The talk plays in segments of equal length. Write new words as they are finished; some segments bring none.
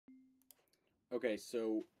Okay,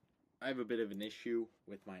 so I have a bit of an issue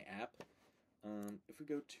with my app. If we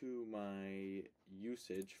go to my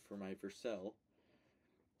usage for my Vercel,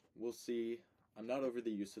 we'll see I'm not over the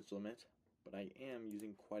usage limit, but I am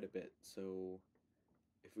using quite a bit. So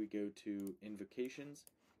if we go to invocations,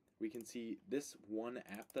 we can see this one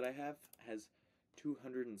app that I have has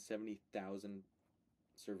 270,000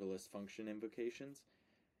 serverless function invocations,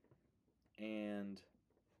 and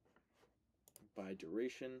by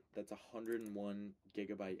duration, that's 101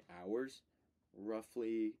 gigabyte hours.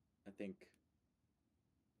 Roughly, I think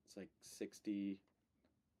it's like 60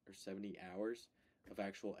 or 70 hours of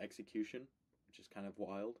actual execution, which is kind of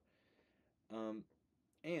wild.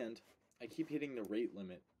 And I keep hitting the rate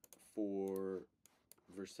limit for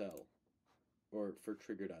Vercel, or for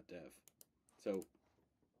Trigger.dev. So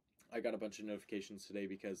I got a bunch of notifications today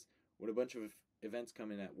because when a bunch of events come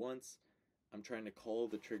in at once, I'm trying to call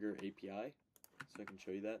the Trigger API. So I can show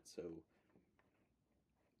you that. So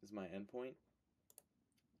this is my endpoint,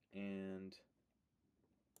 and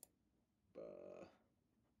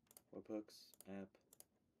webhooks, app,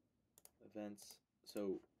 events.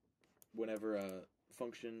 So whenever a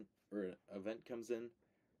function or an event comes in,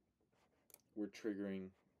 we're triggering.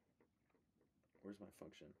 Where's my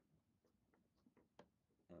function?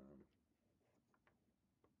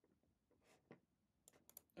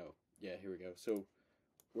 Oh, yeah, here we go. So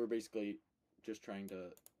we're basically just trying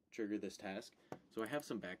to trigger this task. So I have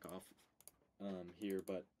some back off here,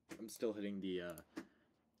 but I'm still hitting the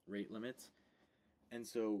rate limits. And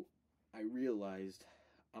so I realized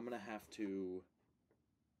I'm going to have to,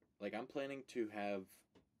 like, I'm planning to have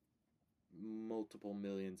multiple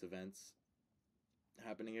millions of events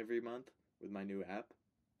happening every month with my new app.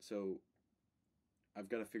 So I've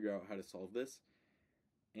got to figure out how to solve this.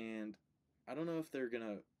 And I don't know if they're going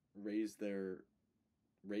to raise their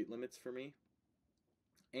rate limits for me.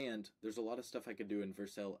 And there's a lot of stuff I could do in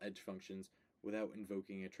Vercel edge functions without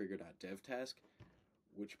invoking a Trigger.dev task,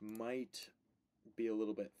 which might be a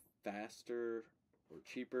little bit faster or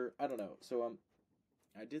cheaper. I don't know. So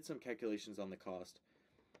I did some calculations on the cost.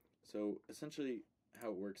 So essentially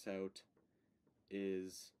how it works out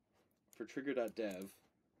is for Trigger.dev,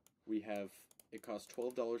 we have, it costs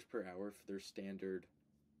 $12 per hour for their standard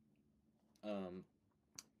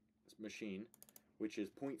machine, which is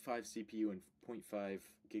 0.5 CPU and 0.5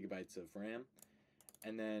 gigabytes of RAM.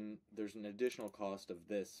 And then there's an additional cost of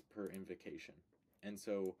this per invocation. And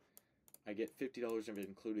so I get $50 of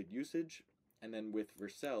included usage. And then with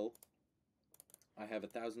Vercel, I have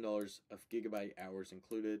 $1,000 of gigabyte hours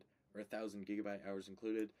included, or 1,000 gigabyte hours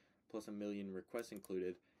included, plus 1,000,000 requests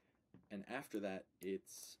included. And after that,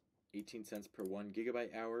 it's 18 cents per 1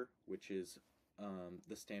 gigabyte hour, which is,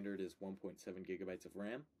 the standard is 1.7 gigabytes of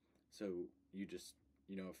RAM. So you just,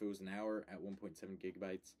 if it was an hour at 1.7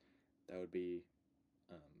 gigabytes, that would be,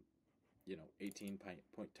 18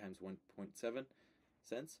 times 1.7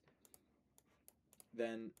 cents.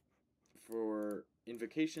 Then for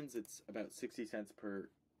invocations, it's about 60 cents per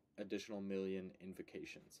additional 1,000,000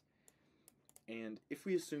 invocations. And if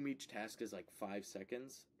we assume each task is like 5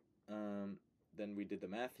 seconds, then we did the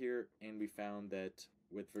math here, and we found that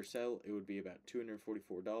with Vercel, it would be about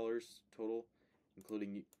 $244 total,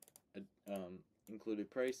 including included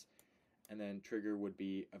price, and then Trigger would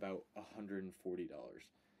be about $140.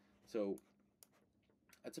 So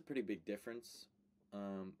that's a pretty big difference,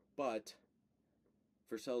 but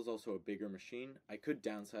Vercel is also a bigger machine. I could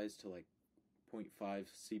downsize to like 0.5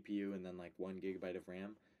 CPU and then like 1 gigabyte of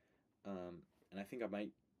RAM, and I think I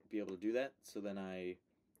might be able to do that. So then I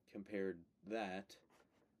compared that.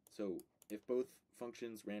 So if both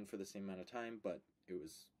functions ran for the same amount of time, but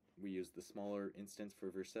we used the smaller instance for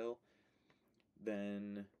Vercel,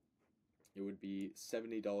 then it would be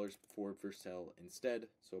 $70 for Vercel instead,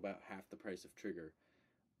 so about half the price of Trigger.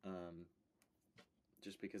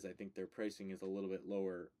 Just because I think their pricing is a little bit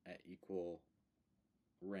lower at equal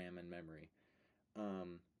RAM and memory.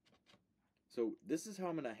 So this is how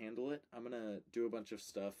I'm going to handle it. I'm going to do a bunch of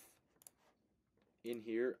stuff in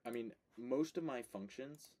here. I mean, most of my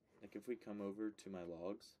functions, like if we come over to my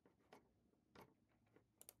logs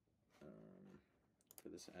for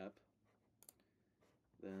this app,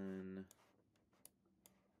 then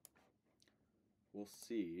we'll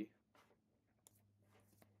see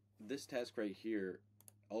this task right here,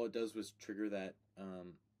 all it does was trigger that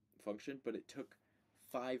function, but it took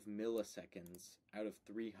 5 milliseconds out of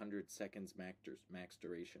 300 seconds max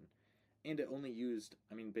duration. And it only used,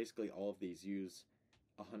 I mean, basically all of these use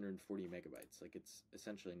 140 megabytes. Like, it's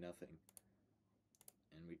essentially nothing.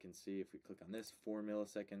 And we can see if we click on this, 4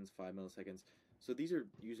 milliseconds, 5 milliseconds. So these are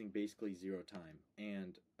using basically 0 time,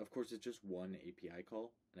 and of course it's just one API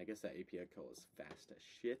call, and I guess that API call is fast as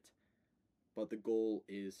shit, but the goal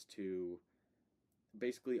is to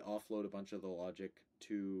basically offload a bunch of the logic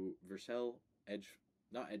to Vercel,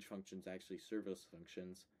 not edge functions, actually serverless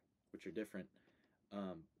functions, which are different.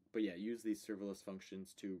 But yeah, use these serverless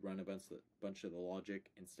functions to run a bunch of the logic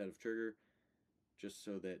instead of Trigger, just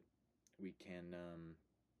so that we can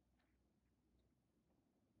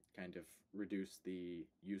kind of reduce the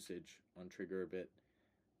usage on Trigger a bit.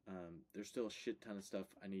 There's still a shit ton of stuff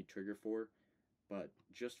I need Trigger for, but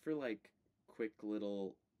just for like quick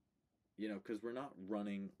little, because we're not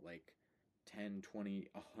running like 10, 20,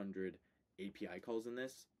 100 API calls in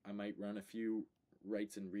this. I might run a few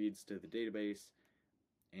writes and reads to the database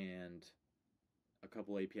and a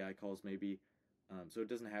couple API calls maybe. So it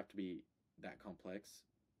doesn't have to be that complex.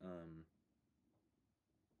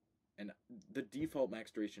 And the default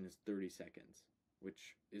max duration is 30 seconds,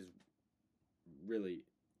 which is really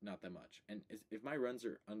not that much. And if my runs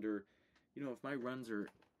are under, if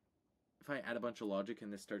I add a bunch of logic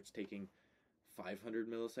and this starts taking 500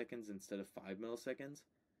 milliseconds instead of 5 milliseconds,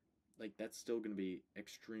 like that's still going to be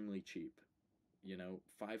extremely cheap.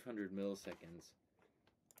 500 milliseconds.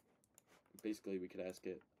 Basically, we could ask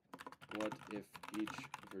it, what if each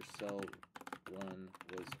Vercel run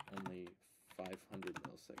was only 500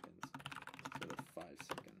 milliseconds instead of 5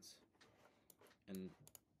 seconds? And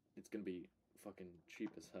it's going to be fucking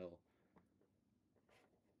cheap as hell.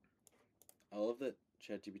 I love that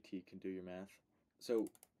ChatGPT can do your math. So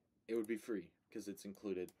it would be free because it's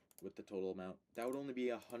included with the total amount. That would only be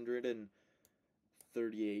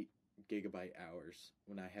 138 gigabyte hours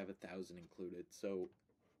when I have 1,000 included. So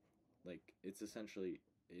like it's essentially,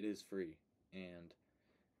 it is free. And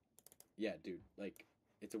yeah, dude, like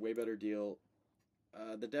it's a way better deal.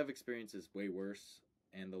 The dev experience is way worse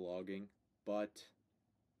and the logging, but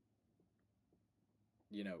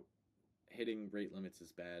hitting rate limits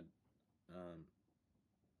is bad.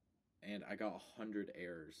 And I got 100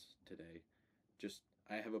 errors today.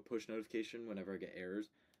 I have a push notification whenever I get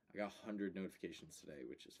errors. I got 100 notifications today,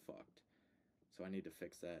 which is fucked. So I need to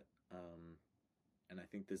fix that. And I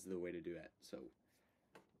think this is the way to do it. So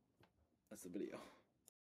that's the video.